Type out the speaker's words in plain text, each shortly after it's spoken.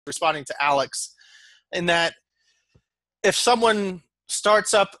responding to Alex in that if someone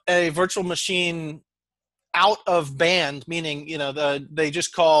starts up a virtual machine out of band, meaning they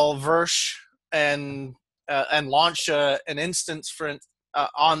just call Versh and launch an instance for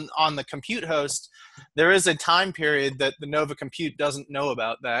on the compute host, there is a time period that the Nova Compute doesn't know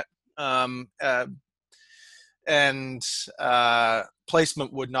about that, and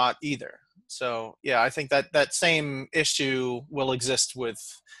placement would not either. So yeah, I think that same issue will exist with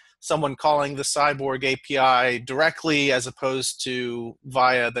someone calling the Cyborg API directly as opposed to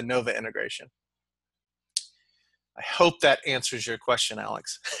via the Nova integration. I hope that answers your question,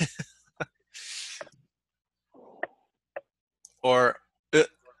 Alex. Or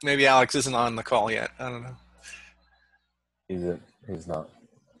maybe Alex isn't on the call yet. I don't know. He's not.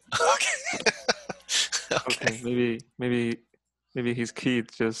 Okay. Okay. Maybe his kid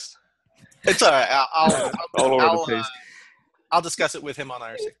just. It's all right. all over the place. I'll discuss it with him on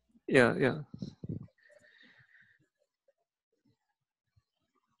IRC. Yeah.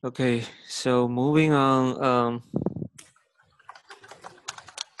 Okay, so moving on.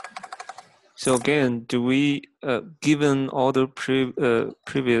 So again, do we, given all the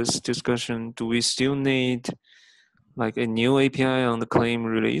previous discussion, do we still need like a new API on the claim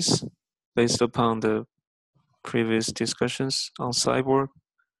release based upon the previous discussions on Cyborg?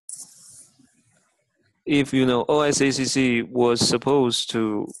 If OSACC was supposed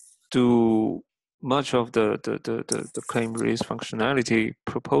to do much of the claim release functionality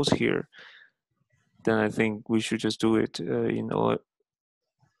proposed here, then I think we should just do it in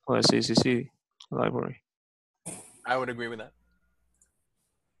OSACC library. I would agree with that.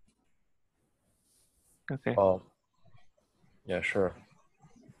 Okay. Yeah, sure.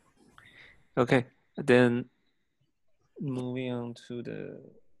 Okay, then moving on to the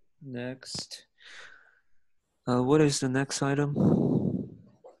next. What is the next item?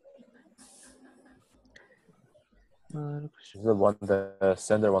 Is the one the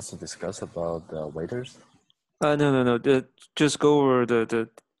sender wants to discuss about the waiters? No. Just go over the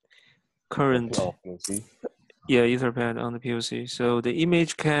current. POC. Yeah, Etherpad on the POC. So the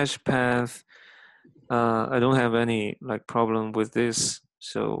image cache path, I don't have any problem with this.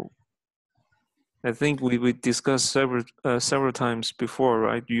 So I think we discussed several times before,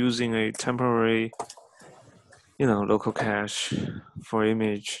 right? Using a temporary, local cache for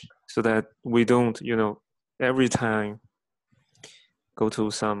image, so that we don't, every time go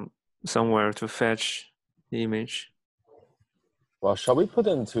to somewhere to fetch the image. Well, shall we put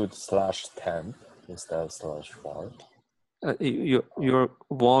into /temp instead of /var? Your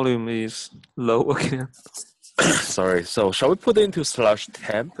volume is low again. Sorry. So shall we put into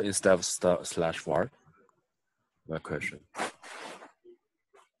 /temp instead of /var? My question.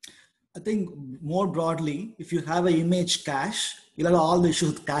 I think more broadly, if you have an image cache, you'll have all the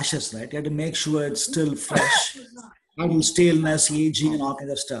issues with caches, right? You have to make sure it's still fresh, handle staleness, aging, and all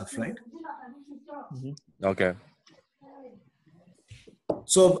kinds of stuff, right? Mm-hmm. Okay.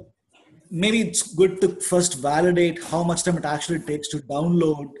 So maybe it's good to first validate how much time it actually takes to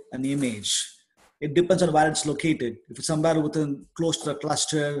download an image. It depends on where it's located. If it's somewhere within close to the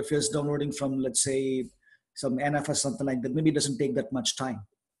cluster, if it's downloading from, let's say, some NFS, something like that, maybe it doesn't take that much time.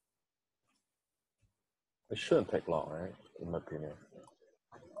 It shouldn't take long, right? In my opinion.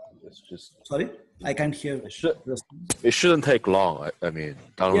 It's just. Sorry, I can't hear. It shouldn't take long. I mean,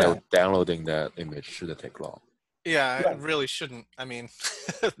 downloading that image shouldn't take long. Yeah, it really shouldn't. I mean,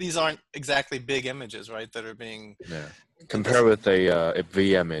 these aren't exactly big images, right? That are being. Yeah. Compare with a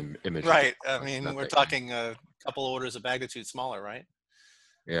VM image. Right. I mean, we're talking a couple orders of magnitude smaller, right?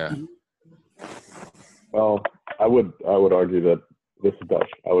 Yeah. Well, I would argue that this is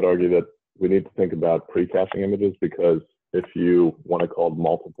Dutch. I would argue that we need to think about pre-caching images, because if you want to call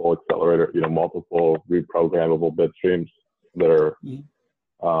multiple accelerator, multiple reprogrammable bit streams that are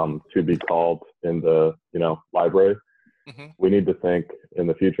to be called in the library, we need to think in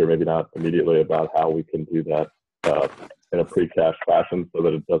the future, maybe not immediately, about how we can do that in a pre-cache fashion so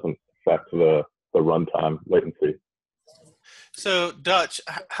that it doesn't affect the runtime latency. So, Dutch,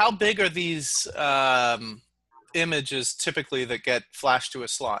 how big are these images typically that get flashed to a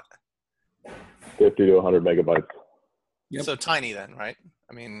slot? 50 to 100 megabytes. Yep. So tiny then, right?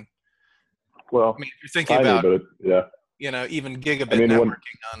 I mean, well, if you're thinking tiny, about, but even gigabit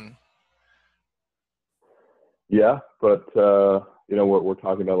networking on. Yeah, but we're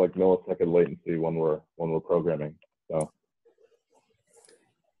talking about like millisecond latency when we're programming. So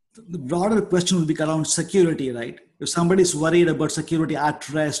the broader question will be around security, right? If somebody is worried about security at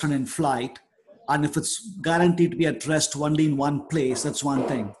rest and in flight, and if it's guaranteed to be at rest only in one place, that's one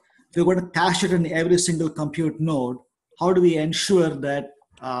thing. If you're going to cache it in every single compute node, how do we ensure that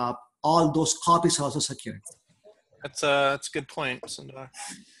all those copies are also secured. That's a good point, Sundar.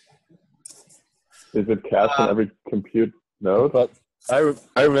 Is it cached on every compute node? But I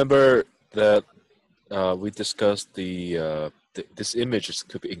remember that we discussed this image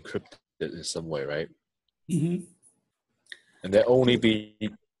could be encrypted in some way, right? Mm-hmm. And they only be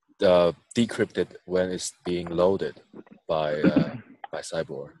decrypted when it's being loaded by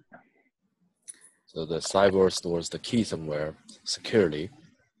Cyborg. So the Cyborg stores the key somewhere securely,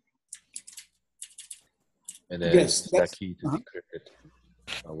 and then Yes, that key to decrypt it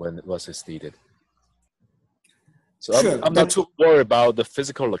once it's needed. So sure, I'm not too worried about the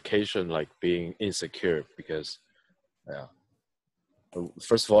physical location like being insecure because,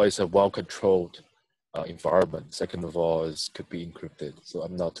 first of all, it's a well-controlled environment. Second of all, it could be encrypted. So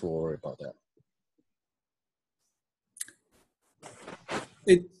I'm not too worried about that.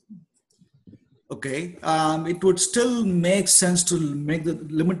 Okay, it would still make sense to limit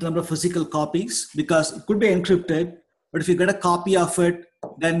the number of physical copies because it could be encrypted, but if you get a copy of it,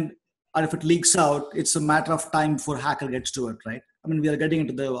 then, or if it leaks out, it's a matter of time before hacker gets to it, right? I mean, we are getting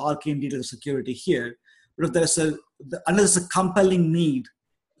into the arcane details of security here, but if there's unless there's a compelling need,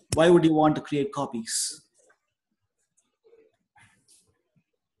 why would you want to create copies?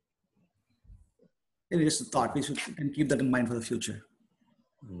 It is a thought. We can keep that in mind for the future.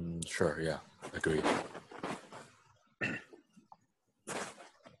 Sure, yeah, agreed.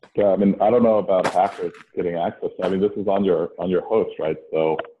 Yeah, I mean, I don't know about hackers getting access. I mean, this is on your host, right?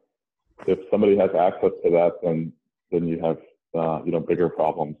 So if somebody has access to that, then you have bigger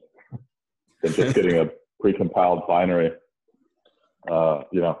problems than just getting a precompiled binary.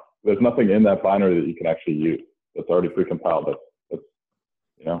 There's nothing in that binary that you can actually use. It's already precompiled.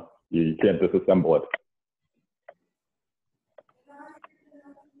 You can't disassemble it.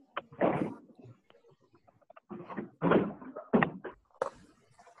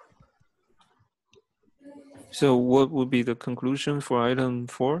 So what would be the conclusion for item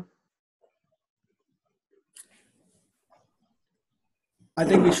 4? I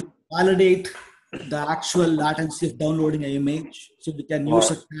think we should validate the actual latency of downloading an image so we can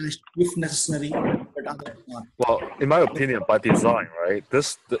use a cache if necessary, but otherwise not. Well, in my opinion, by design, right?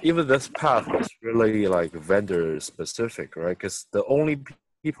 Even this path is really like vendor specific, right? Because the only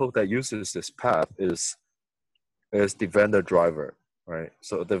people that uses this path is the vendor driver, right?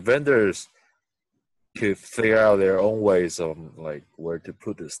 So the vendors could figure out their own ways of like where to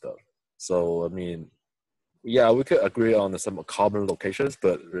put this stuff. So I mean, yeah, we could agree on some common locations,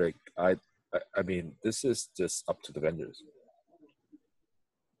 but like I mean, this is just up to the vendors.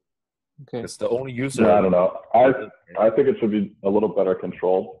 Okay. It's the only user. No, I don't know. I think it should be a little better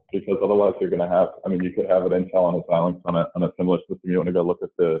controlled because otherwise you're going to have. I mean, you could have an Intel and a Xilinx on a similar system. You want to go look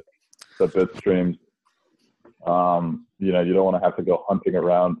at the bit streams. You don't want to have to go hunting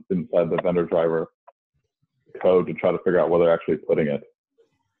around inside the vendor driver code to try to figure out where they're actually putting it.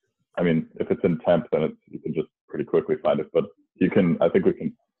 I mean, if it's in temp, then you can just pretty quickly find it. But I think we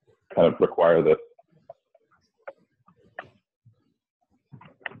can kind of require this.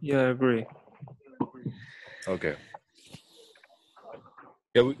 Yeah, I agree. Okay.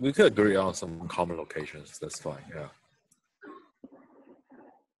 Yeah, we could agree on some common locations. That's fine. Yeah.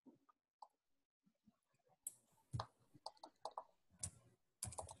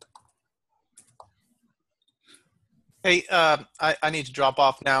 Hey, I need to drop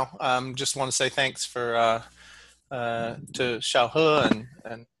off now. Just want to say thanks to Xiaohe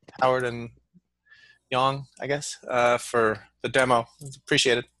and Howard and Yang, I guess, for the demo. It's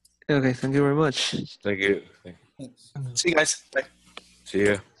appreciated. Okay, thank you very much. Thank you. See you guys. Bye. See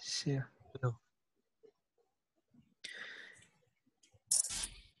you. See ya.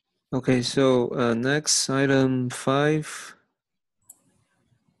 Okay, so next item 5.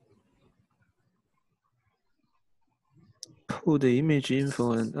 Pull the image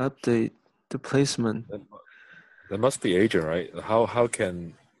info and update the placement. There must be agent, right? How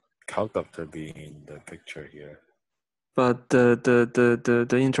can conductor be in the picture here? But the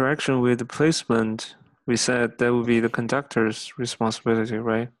interaction with the placement, we said that would be the conductor's responsibility,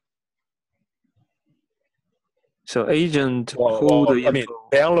 right? So agent pull the info. I mean,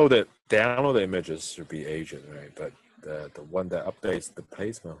 download the images should be agent, right? But the one that updates the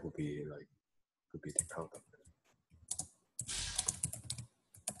placement would be the conductor.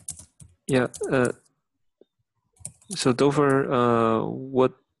 Yeah. So Dover,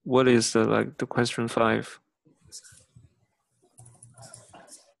 what is the question 5?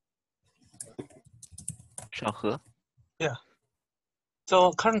 Xiaohe. Yeah.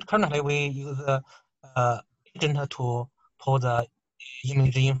 So currently we use agent to pull the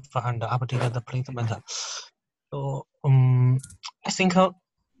image info and update the placement. So I think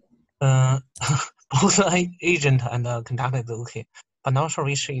both agent and conductor is okay, but not sure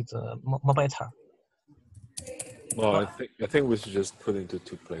which is more better. Well, I think we should just put into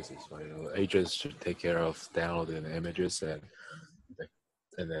two places, right? Agents should take care of downloading the images, and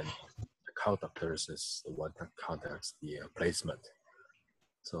then the conductors is the one that contacts the placement.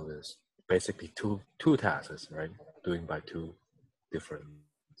 So there's basically two tasks, right? Doing by two different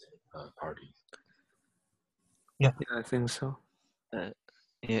parties. Yeah, I think so.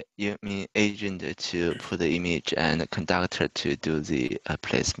 You mean agent to put the image and conductor to do the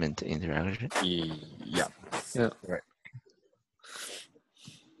placement interaction? Yeah. Yeah. Right.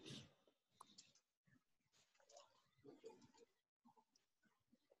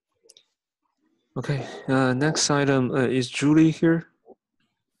 Okay. Next item is Julie here.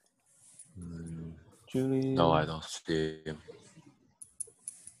 Julie. No, I don't see him.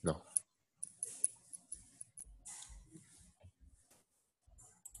 No.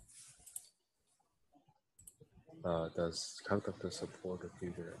 Does conductor support the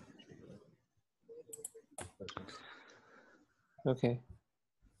future? Okay.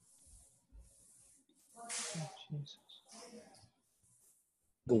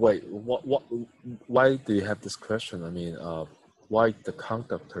 Wait, why do you have this question? I mean, why the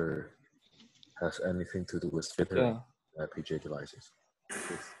conductor has anything to do with filtering FPGA devices?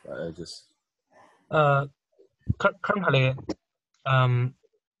 I just Currently,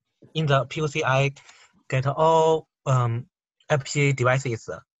 in the POC, I get all FPGA devices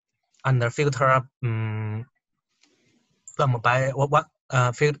and filter them by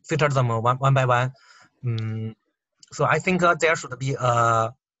filter them one by one. So I think there should be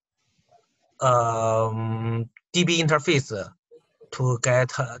a DB interface to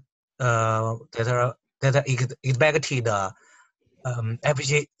get that expected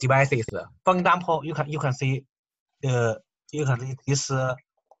FPGA devices. For example, you can see this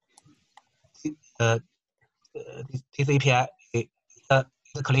this API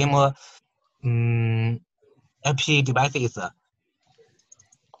claim FPGA devices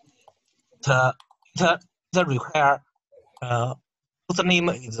to require username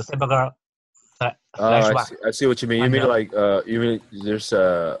is Cyborg /1. I see what you mean. You mean like there's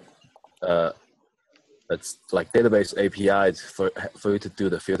it's like database APIs for you to do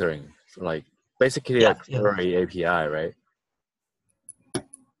the filtering, like basically a query API, right?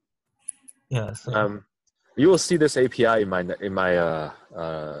 Yes. You will see this API in my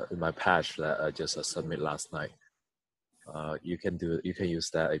patch that I just submit last night. You can use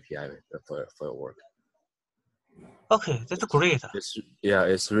that API for your work. Okay, that's great.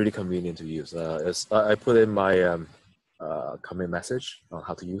 It's really convenient to use. I put in my commit message on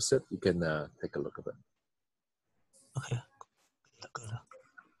how to use it. You can take a look at it. Okay, good.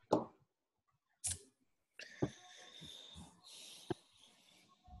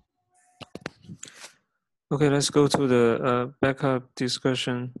 Okay, let's go to the backup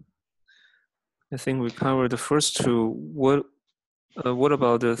discussion. I think we covered the first two. What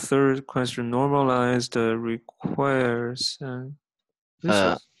about the third question? Normalized requires this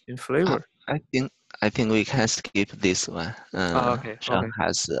was in flavor. I think we can skip this one. Okay. Sean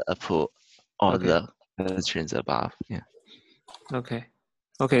has put all the questions above. Yeah. Okay.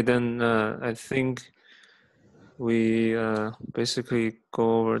 Then I think we basically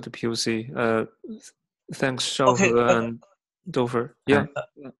go over the POC. Thanks, Xiaohe and Dover. Yeah.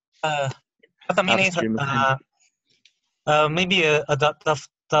 At the minute, maybe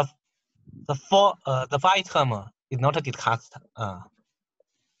the four item is not discussed.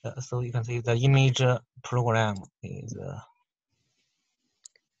 So you can see the image program is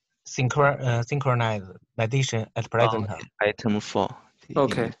synchronized validation at present. Item 4.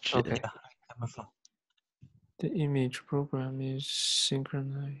 Okay. Yeah, item 4. The image program is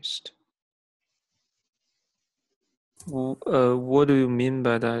synchronized. What do you mean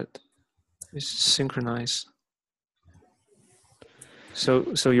by that? It's synchronized.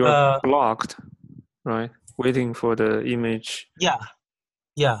 So you're blocked, right? Waiting for the image. Yeah.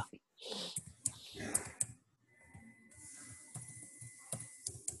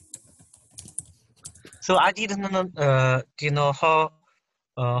 So I didn't know. Do you know how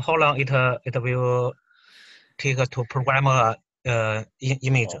long it will take to program a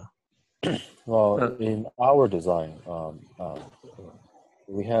image? Well, in our design,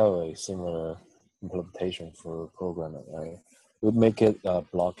 we have a similar implementation for programming. Right? We would make it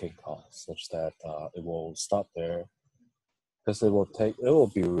blocking cost such that it will stop there, because it will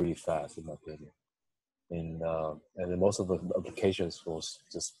be really fast in my opinion. And then most of the applications will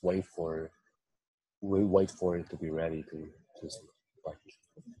just wait for it to be ready to just like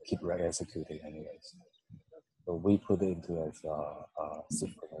keep executing anyways. So we put it into as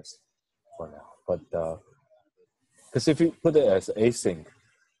synchronous But because if you put it as async,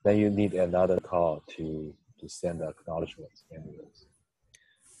 then you need another call to send the acknowledgments anyways.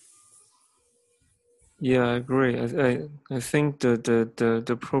 Yeah, I agree. I think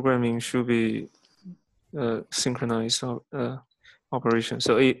the programming should be synchronized operation.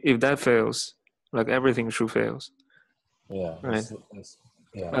 So if that fails, like everything should fails. Yeah. Right.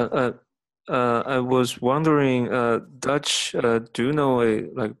 Yeah. I was wondering, Dutch, do you know a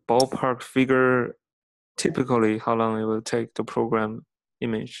like ballpark figure? Typically, how long it will take to program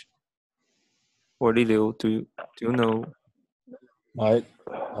image? Or Lilio, do you know? I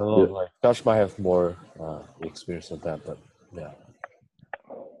don't know. Like Josh might have more experience with that, but yeah.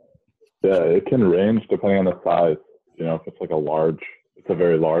 Yeah, it can range depending on the size. You know, if it's like it's a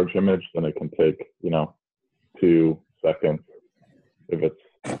very large image, then it can take 2 seconds. If it's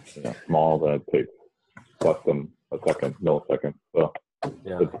small, then it takes less than a second, millisecond. So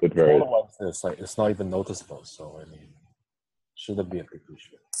yeah, it varies. It's not even noticeable. So I mean, shouldn't be a big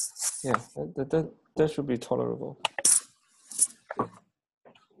issue. Yeah, that should be tolerable.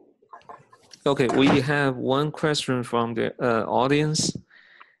 Okay, we have one question from the audience.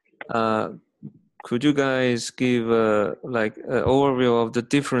 Could you guys give like an overview of the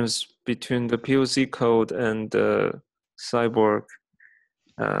difference between the POC code and the Cyborg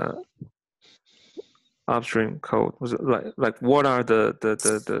upstream code? Was it like what are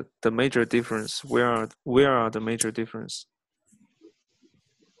the major difference? Where are the major difference?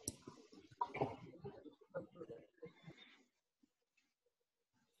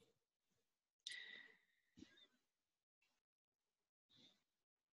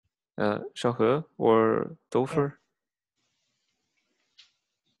 Xiaohe or Dofer?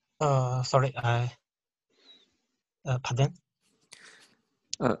 Sorry, pardon.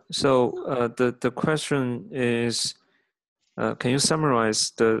 So the question is, can you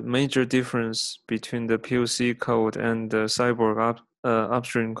summarize the major difference between the POC code and the Cyborg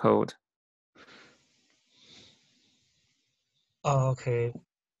upstream code? Okay,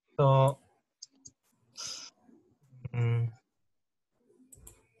 so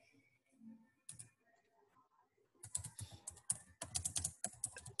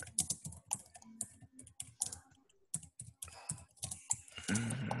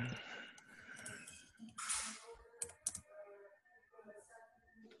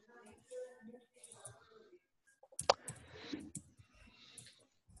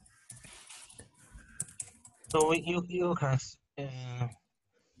so you can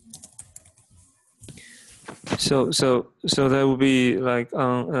So that would be like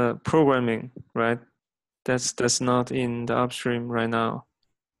on programming, right? That's not in the upstream right now.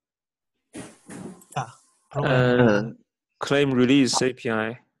 program. Claim release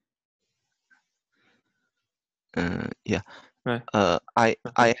API. Yeah. Right.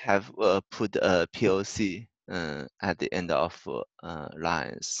 I have put a POC at the end of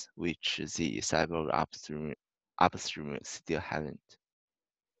lines, which the Cyborg upstream still haven't.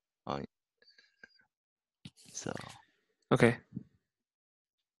 So Okay.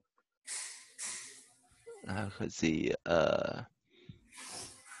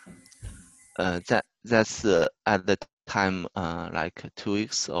 that's at the time like 2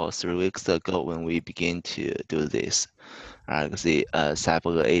 weeks or 3 weeks ago when we begin to do this. The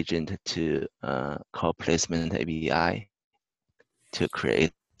Cyborg agent to call placement API to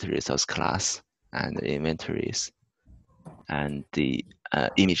create the resource class and inventories and the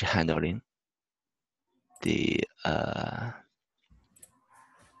image handling.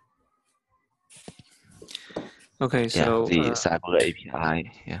 Okay, so the Cyborg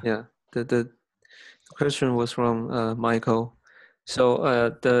API. Yeah, the question was from Michael.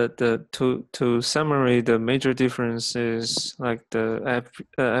 So to summary, the major difference is like the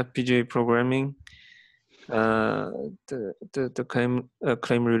FPGA programming, the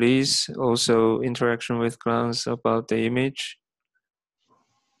claim release, also interaction with class about the image,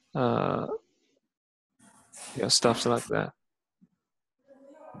 yeah, stuff like that.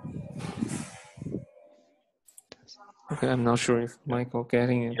 Okay, I'm not sure if Michael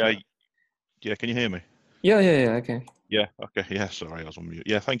getting it. Yeah, can you hear me? Yeah, I can. Yeah, okay, yeah, sorry, I was on mute.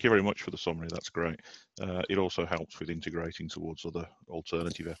 Yeah, thank you very much for the summary, that's great. It also helps with integrating towards other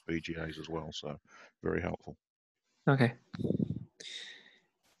alternative FPGAs as well, so very helpful. Okay.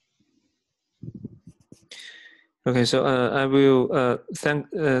 Okay, so I will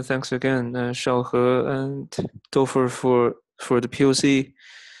thanks again, Xiaohe and Dofer for the POC,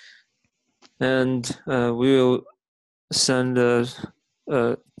 and we will send a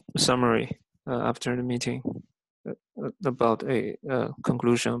summary after the meeting about a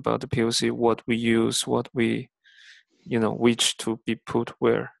conclusion about the POC, what we use, what we, which to be put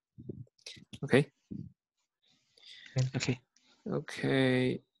where. Okay. Okay.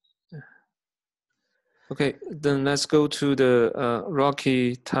 Okay, then let's go to the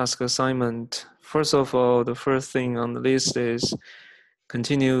Rocky task assignment. First of all, the first thing on the list is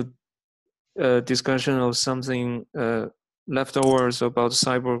continued discussion of something leftovers about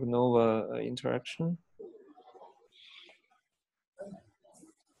Cyborg Nova interaction.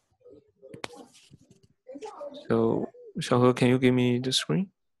 So, Xiaohe, can you give me the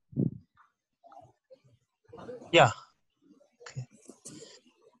screen? Yeah. Okay.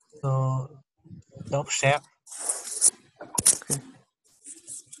 So stop share. Okay.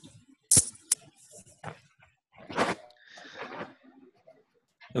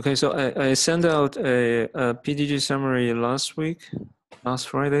 Okay, so I sent out a PDG summary last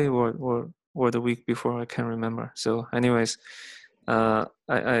Friday or the week before, I can't remember. So anyways,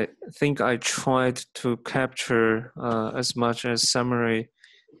 I think I tried to capture as much as summary,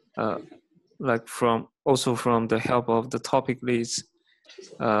 like from the help of the topic leads,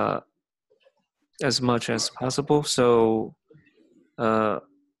 as much as possible. So,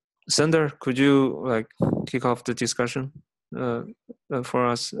 Sander, could you like kick off the discussion for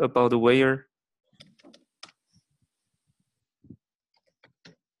us about the where?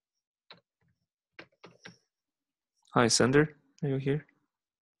 Hi, Sander, are you here?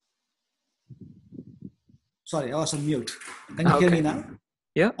 Sorry, I was on mute. Can you hear me now?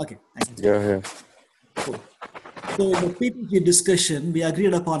 Yeah. Okay. Thank you. Yeah. Cool. So in the PPG discussion, we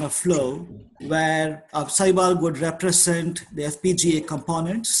agreed upon a flow where Cyborg would represent the FPGA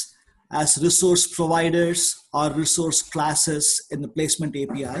components as resource providers or resource classes in the placement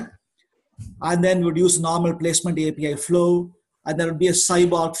API. And then would use normal placement API flow. And there would be a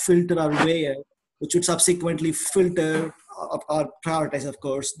Cyborg filter or where, which would subsequently filter or prioritize, of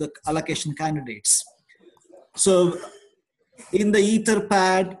course, the allocation candidates. So in the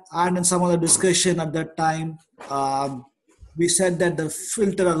Etherpad and in some other discussion at that time, we said that the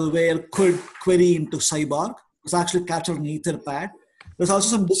filter or the where could query into Cyborg. It was actually captured in Etherpad. There's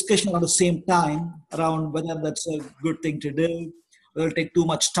also some discussion at the same time around whether that's a good thing to do, whether it'll take too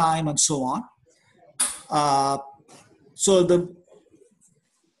much time and so on.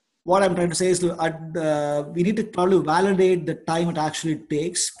 What I'm trying to say is we need to probably validate the time it actually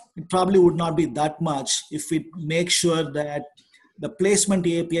takes. It probably would not be that much if we make sure that the placement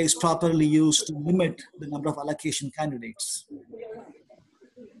API is properly used to limit the number of allocation candidates.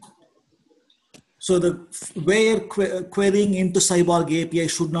 So the where querying into Cyborg API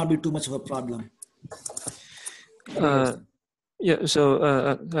should not be too much of a problem. Yeah,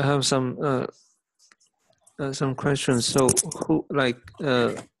 so I have some questions. So who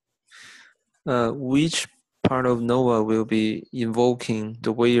which part of Nova will be invoking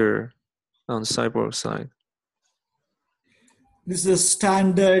the where on Cyborg side? This is a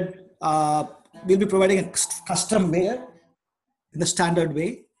standard. We'll be providing a custom where in the standard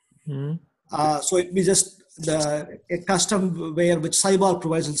way. Mm-hmm. So it be just a custom where which Cyborg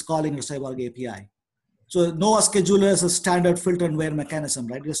provides is calling the Cyborg API. So Nova scheduler is a standard filter and where mechanism,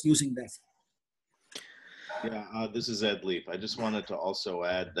 right? Just using that. Yeah, this is Ed Leap. I just wanted to also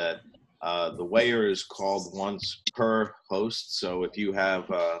add that the where is called once per host. So if you have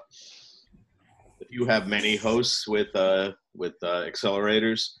many hosts with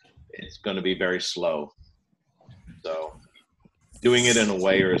accelerators, it's going to be very slow. So doing it in a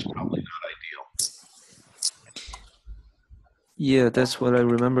where is probably not ideal. Yeah, that's what I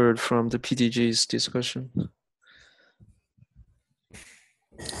remembered from the PTG's discussion.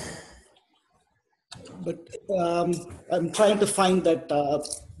 But I'm trying to find that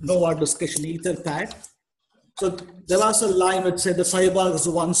Nova discussion Etherpad. So there was a line that said the Cyborg is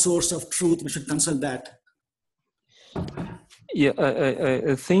the one source of truth. We should consult that. Yeah,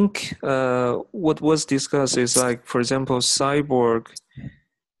 I think what was discussed is like, for example, Cyborg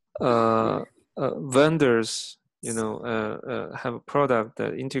vendors, have a product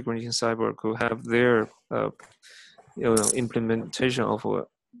that integrating Cyborg who have their, implementation of a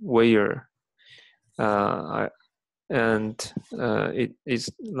where, and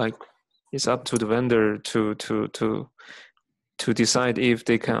it's up to the vendor to decide if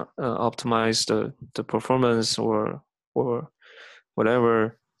they can optimize the performance or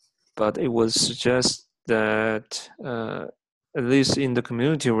whatever. But it would suggest that at least in the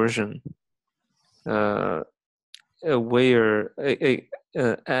community version, a where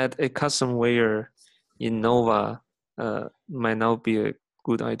add a custom where in Nova might not be a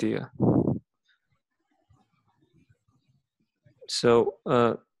good idea. So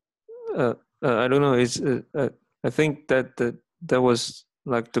I don't know. It's I think that was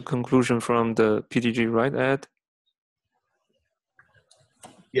like the conclusion from the PTG, right, Ed?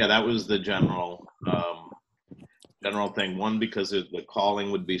 Yeah, that was the general thing. One, because the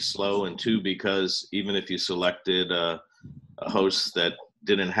calling would be slow, and two, because even if you selected a host that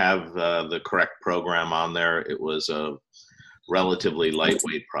didn't have the correct program on there, it was a relatively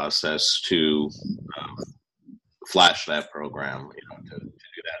lightweight process to flash that program. To do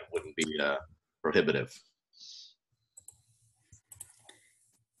that, it wouldn't be prohibitive.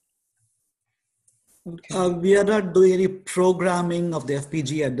 We are not doing any programming of the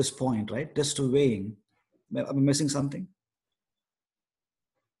FPGA at this point, right? Just to weighing. I'm missing something.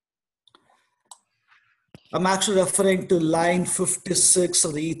 I'm actually referring to line 56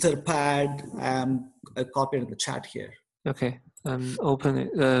 of the Etherpad. I copied in the chat here. Okay, I'm opening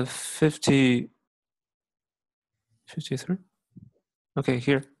 53. Okay,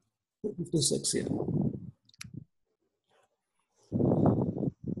 here. 56, yeah.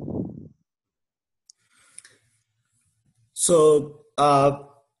 So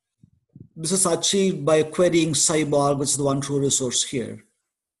this is achieved by querying Cyborg, which is the one true resource here.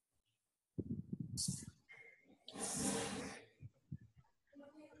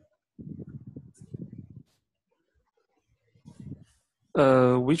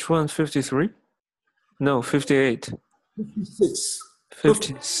 Which one? 53? No, 58. 56.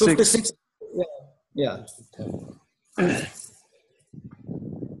 56. 56. Yeah.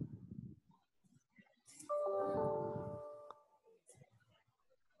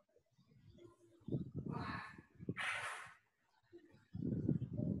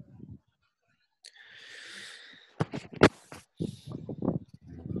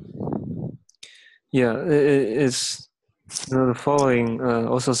 Yeah, it's the following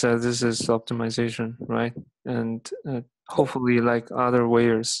also says this is optimization, right? And hopefully, like other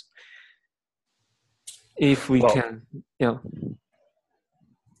wires, if we can, yeah.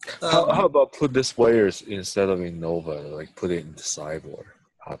 How about put these wires instead of in Nova, like put it into Cyborg?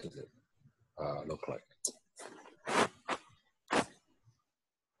 How does it look like?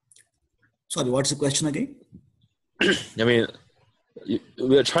 Sorry, what's the question again? I mean,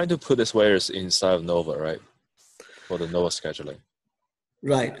 we're trying to put these wires inside of Nova, right? For the Nova scheduling.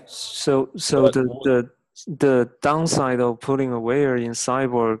 Right. So the downside of putting a wire in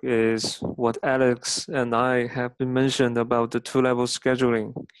Cyborg is what Alex and I have been mentioned about the two-level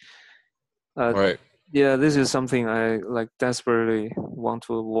scheduling. Right. Yeah, this is something I like desperately want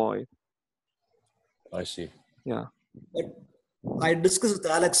to avoid. I see. Yeah. But I discussed with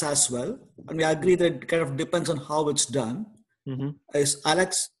Alex as well, and we agree that it kind of depends on how it's done. Mm-hmm. Is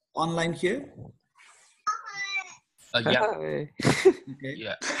Alex online here? Yeah. Okay.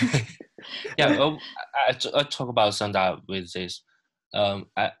 Yeah. Yeah. I talk about Sunda with this.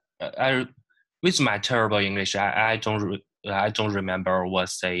 I with my terrible English, I don't remember what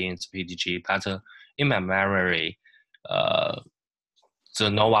say in PDG, but in my memory, the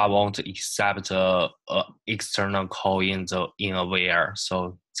Nova won't accept external call in a where.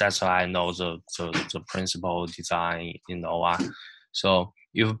 So that's why I know the principal design in Nova. So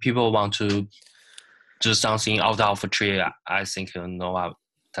if people want to do something out of a tree, I think Nova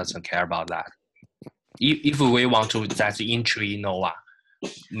doesn't care about that. If we want to that's in tree Nova,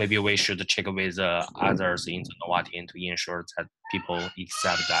 maybe we should check with others in the Nova team to ensure that people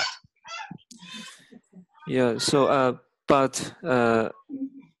accept that. Yeah. So, but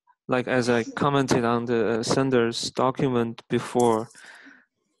like as I commented on the sender's document before,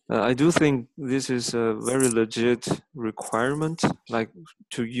 I do think this is a very legit requirement, like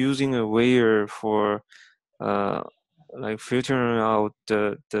to using a wire for like filtering out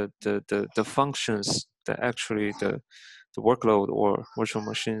the functions that actually the workload or virtual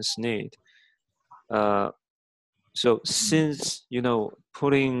machines need. So since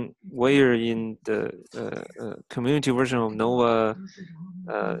putting wire in the community version of Nova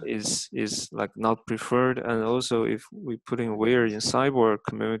is like not preferred, and also if we putting wire in Cyborg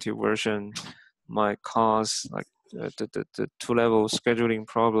community version might cause like the two-level scheduling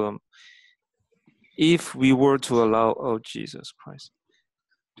problem. If we were to allow, oh Jesus Christ,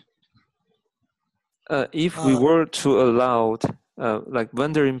 if we were to allow like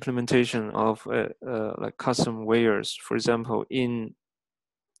vendor implementation of like custom wires, for example, in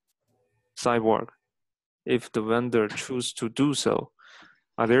Cyborg, if the vendor choose to do so,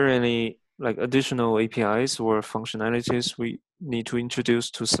 are there any like additional APIs or functionalities we need to introduce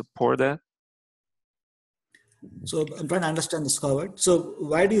to support that? So I'm trying to understand this, Howard. So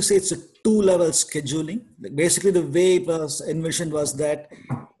why do you say it's a two-level scheduling? Like basically, the way it was envisioned was that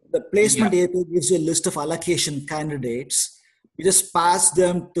the placement API gives you a list of allocation candidates. You just pass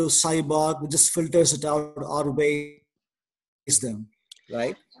them to Cyborg, which just filters it out or weighs them,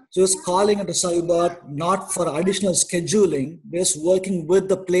 right? So it's calling it a Cyborg not for additional scheduling, just working with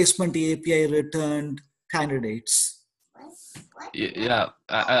the placement API returned candidates. Yeah,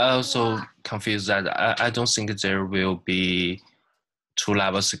 I also confused that. I don't think there will be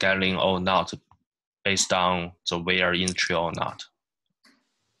two-level scaling or not based on the where entry or not.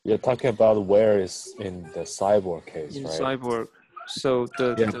 You're talking about where is in the Cyborg case, In right? Cyborg. So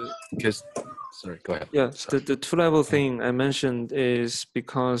Because sorry, go ahead. yeah, Sorry. the two-level thing I mentioned is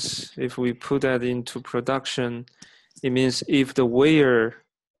because if we put that into production, it means if the where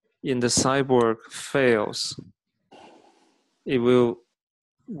in the Cyborg fails, we'll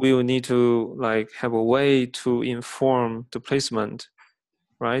need to like have a way to inform the placement,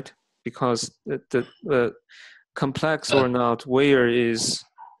 right? Because the complex or not, where is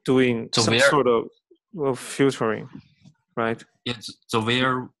doing So some where, sort of filtering, right? it's the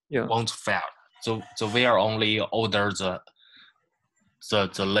where Yeah. won't fail. So the where only order the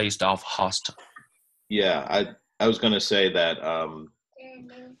list of host. Yeah, I was going to say that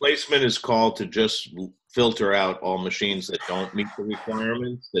placement is called to just filter out all machines that don't meet the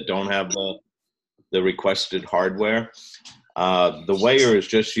requirements, that don't have the requested hardware. The where is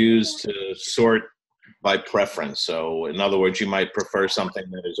just used to sort by preference. So in other words, you might prefer something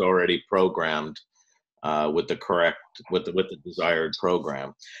that is already programmed with the desired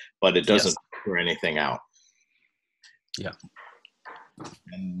program, but it doesn't filter anything out. Yeah.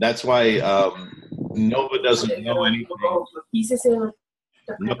 And that's why Nova doesn't know anything.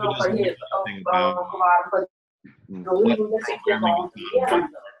 Nova doesn't know anything about what programming is done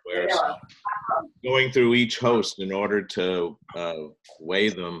with hardware. So going through each host in order to weigh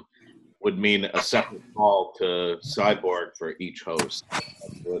them would mean a separate call to Cyborg for each host.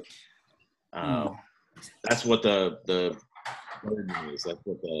 That's what the burden is. That's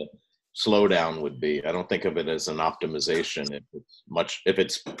what the slowdown would be. I don't think of it as an optimization. If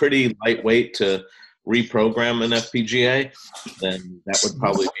it's pretty lightweight to reprogram an FPGA, then that would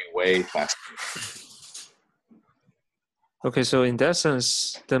probably be way faster. Okay, so in that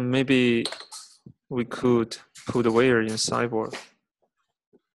sense, then maybe we could put the where in Cyborg,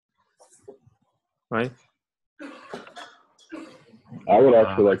 right? I would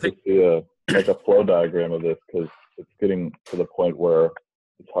actually like to see a flow diagram of this, because it's getting to the point where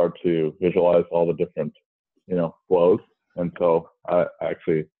it's hard to visualize all the different, flows. And so I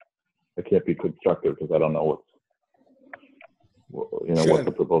can't be constructive because I don't know what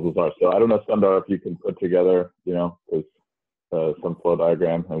the proposals are. So I don't know, Sundar, if you can put together, some flow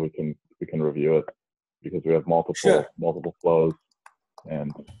diagram, and we can review it, because we have multiple flows,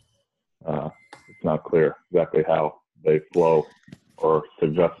 and it's not clear exactly how they flow or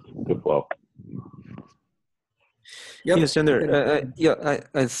suggest to flow. Yep. Yes, Sander.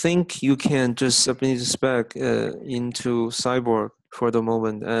 I think you can just submit the spec into Cyborg for the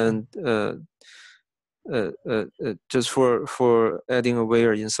moment, and just for adding a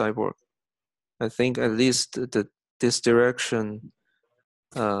where in Cyborg. I think at least this direction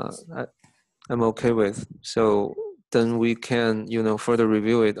I'm okay with. So then we can further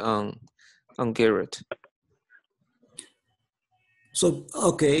review it on Garrett. So,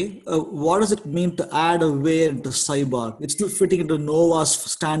 okay, what does it mean to add a where into Cyborg? It's still fitting into Nova's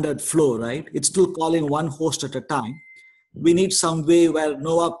standard flow, right? It's still calling one host at a time. We need some way where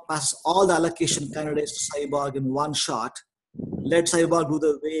Nova passes all the allocation candidates to Cyborg in one shot. Let Cyborg do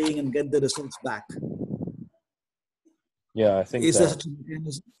the weighing and get the results back. Yeah, I think is that. There such a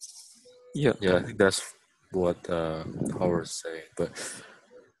mechanism? Yeah, I think that's what Howard's saying.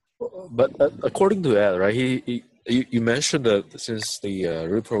 But according to Ed, right? You mentioned that since the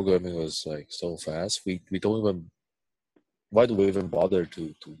reprogramming was like so fast, we don't even. Why do we even bother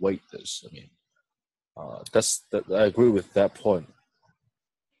to wait this? I mean, I agree with that point.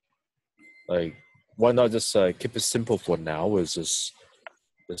 Like, why not just keep it simple for now? Is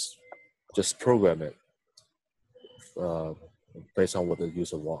just program it based on what the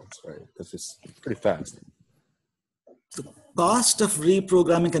user wants, right? Because it's pretty fast. The cost of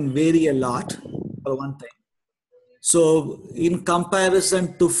reprogramming can vary a lot, for one thing. So in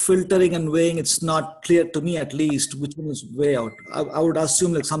comparison to filtering and weighing, it's not clear to me, at least, which one is way out. I would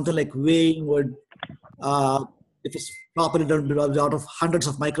assume like something like weighing would, if it's properly done, be out of hundreds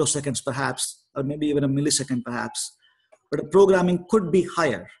of microseconds perhaps, or maybe even a millisecond perhaps. But the programming could be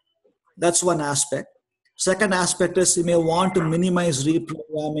higher. That's one aspect. Second aspect is you may want to minimize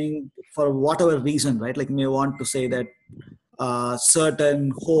reprogramming for whatever reason, right? Like you may want to say that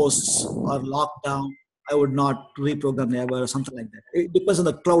certain hosts are locked down. I would not reprogram ever or something like that. It depends on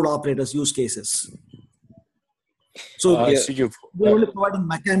the cloud operator's use cases. So we're only providing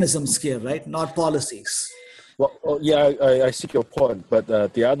mechanisms here, right? Not policies. Well, yeah, I see your point, but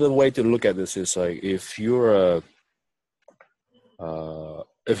the other way to look at this is like if you're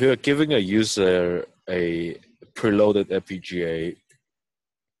giving a user a preloaded FPGA,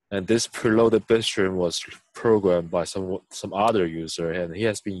 and this preloaded bitstream was programmed by some other user, and he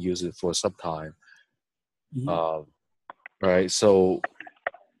has been using it for some time, right? So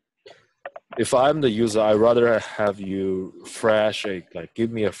if I'm the user, I'd rather have you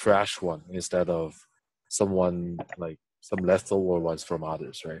give me a fresh one instead of someone like some leftover ones from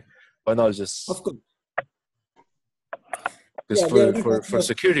others, right? Why not just? Of course. Because for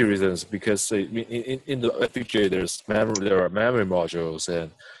security reasons, because in the FPGA there are memory modules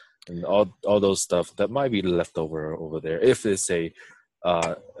and all those stuff that might be left over there if it's a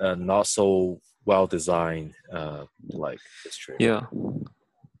not so well designed like bitstream.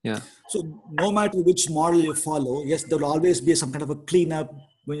 Yeah. So no matter which model you follow, yes, there will always be some kind of a cleanup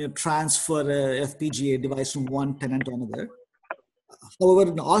when you transfer a FPGA device from one tenant to another.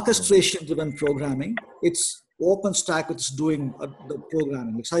 However, in orchestration-driven programming, it's OpenStack which is doing the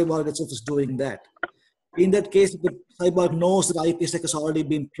programming. Like Cyborg itself is doing that. In that case, if the Cyborg knows that IPsec has already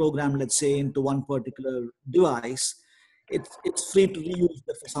been programmed, let's say, into one particular device, it's free to reuse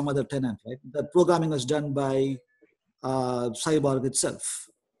that for some other tenant, right? The programming was done by Cyborg itself.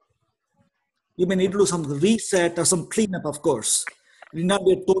 You may need to do some reset or some cleanup, of course. It will not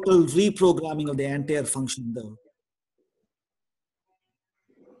be a total reprogramming of the entire function, though.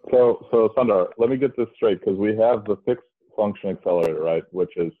 So Sundar, let me get this straight, because we have the fixed function accelerator, right,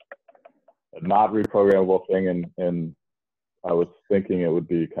 which is a not reprogrammable thing, and I was thinking it would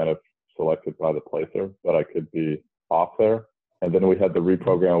be kind of selected by the placer, but I could be off there. And then we had the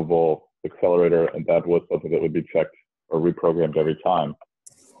reprogrammable accelerator, and that was something that would be checked or reprogrammed every time.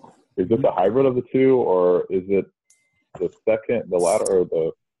 Is this a hybrid of the two, or is it the latter, or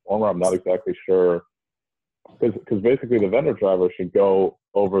the former? I'm not exactly sure. Because basically the vendor driver should go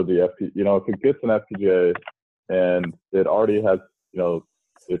over the if it gets an FPGA and it already has,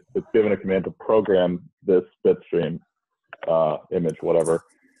 it's given a command to program this bitstream image, whatever,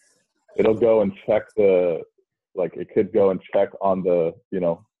 it'll go and check it could go and check on the,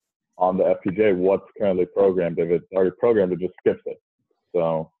 on the FPGA what's currently programmed. If it's already programmed, it just skips it.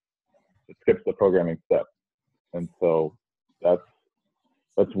 So it skips the programming step. And so that's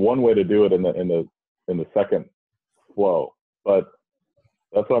one way to do it in the second flow, but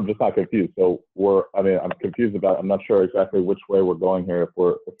that's what I'm just not confused. So I'm confused about, I'm not sure exactly which way we're going here. If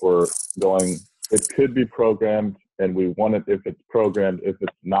we're going, it could be programmed and we want it, if it's programmed. If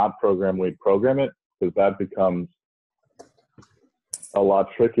it's not programmed, we program it, because that becomes a lot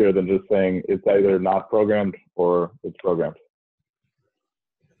trickier than just saying it's either not programmed or it's programmed.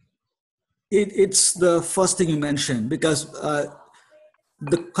 It's the first thing you mentioned, because the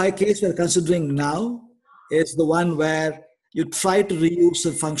case we're considering now is the one where you try to reuse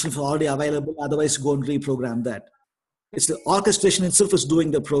the functions already available, otherwise go and reprogram that. It's the orchestration itself is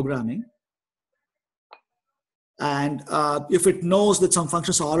doing the programming. And if it knows that some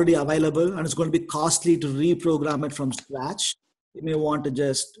functions are already available and it's going to be costly to reprogram it from scratch, you may want to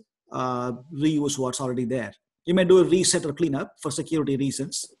just reuse what's already there. You may do a reset or cleanup for security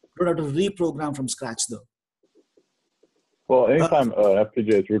reasons. You don't have to reprogram from scratch though. Well, anytime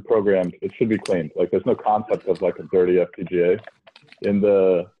FPGA is reprogrammed, it should be cleaned. Like there's no concept of like a dirty FPGA in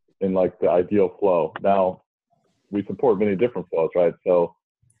the ideal flow. Now, we support many different flows, right? So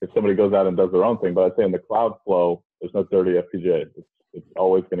if somebody goes out and does their own thing, but I'd say in the cloud flow, there's no dirty FPGA. It's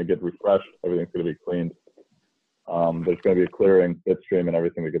always going to get refreshed. Everything's going to be cleaned. There's going to be a clearing bitstream and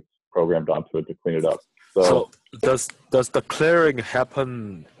everything that gets programmed onto it to clean it up. So does the clearing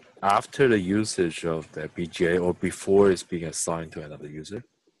happen after the usage of the FPGA or before it's being assigned to another user?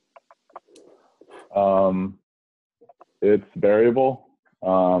 It's variable.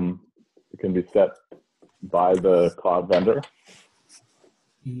 It can be set by the cloud vendor.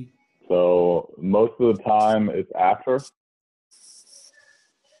 So most of the time it's after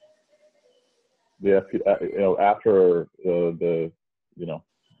the after the